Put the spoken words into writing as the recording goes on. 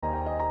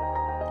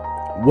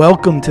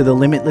Welcome to the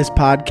Limitless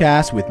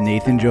Podcast with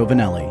Nathan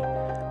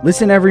Jovanelly.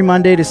 Listen every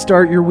Monday to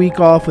start your week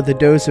off with a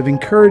dose of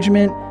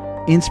encouragement,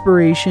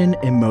 inspiration,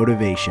 and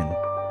motivation.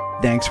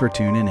 Thanks for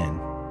tuning in.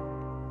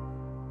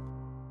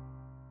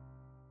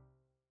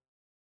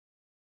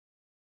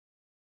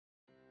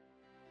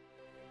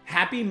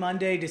 Happy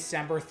Monday,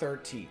 December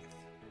 13th.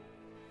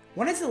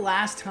 When is the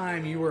last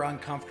time you were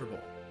uncomfortable?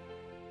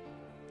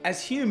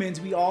 As humans,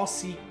 we all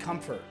seek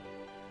comfort.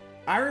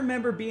 I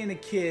remember being a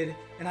kid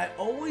and I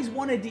always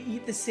wanted to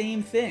eat the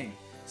same thing.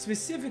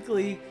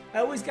 Specifically, I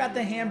always got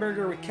the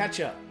hamburger with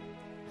ketchup.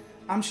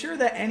 I'm sure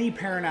that any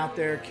parent out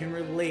there can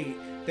relate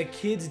that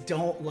kids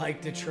don't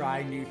like to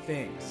try new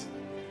things,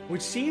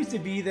 which seems to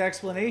be the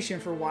explanation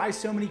for why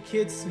so many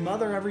kids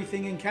smother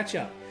everything in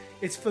ketchup.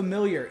 It's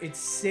familiar, it's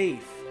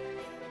safe.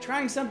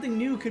 Trying something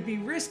new could be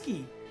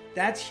risky.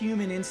 That's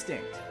human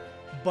instinct,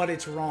 but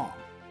it's wrong.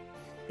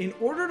 In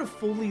order to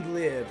fully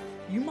live,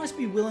 you must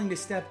be willing to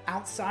step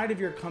outside of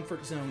your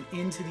comfort zone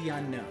into the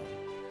unknown.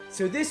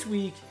 So this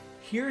week,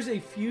 here's a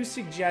few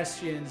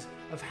suggestions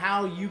of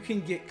how you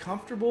can get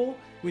comfortable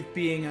with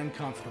being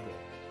uncomfortable.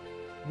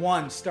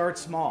 1, start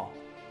small.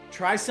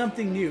 Try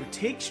something new.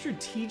 Take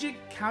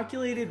strategic,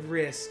 calculated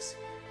risks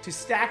to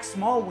stack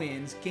small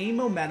wins, gain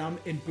momentum,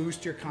 and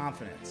boost your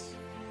confidence.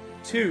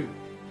 2,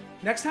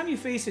 next time you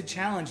face a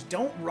challenge,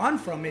 don't run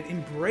from it,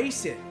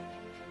 embrace it.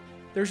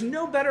 There's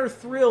no better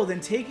thrill than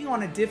taking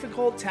on a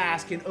difficult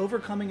task and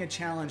overcoming a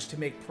challenge to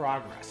make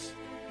progress.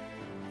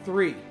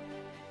 3,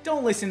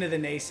 don't listen to the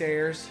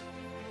naysayers.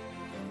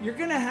 You're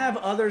gonna have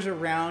others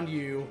around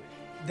you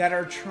that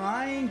are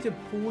trying to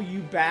pull you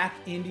back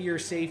into your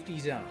safety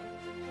zone.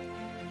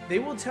 They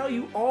will tell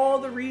you all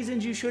the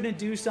reasons you shouldn't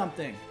do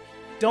something.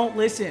 Don't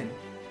listen.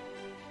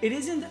 It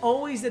isn't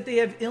always that they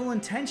have ill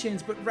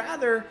intentions, but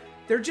rather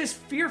they're just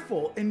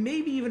fearful and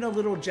maybe even a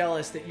little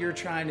jealous that you're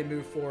trying to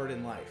move forward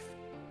in life.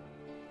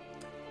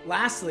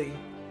 Lastly,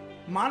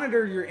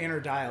 monitor your inner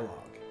dialogue.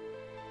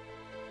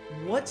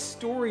 What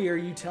story are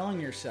you telling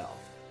yourself?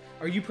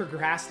 Are you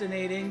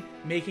procrastinating,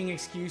 making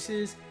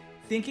excuses,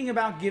 thinking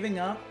about giving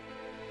up?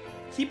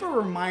 Keep a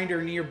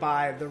reminder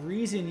nearby of the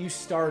reason you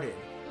started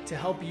to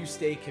help you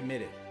stay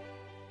committed.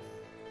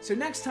 So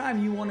next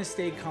time you want to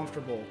stay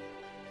comfortable,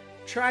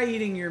 try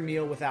eating your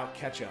meal without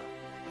ketchup.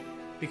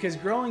 Because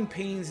growing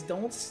pains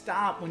don't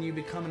stop when you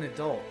become an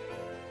adult.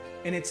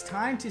 And it's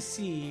time to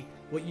see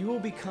what you will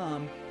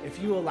become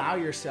if you allow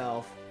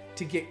yourself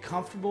to get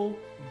comfortable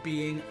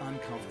being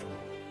uncomfortable.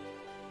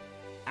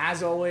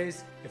 As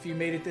always, if you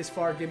made it this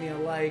far, give me a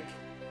like.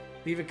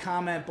 Leave a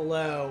comment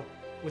below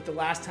with the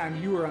last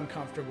time you were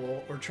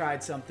uncomfortable or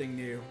tried something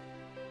new.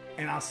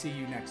 And I'll see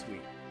you next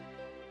week.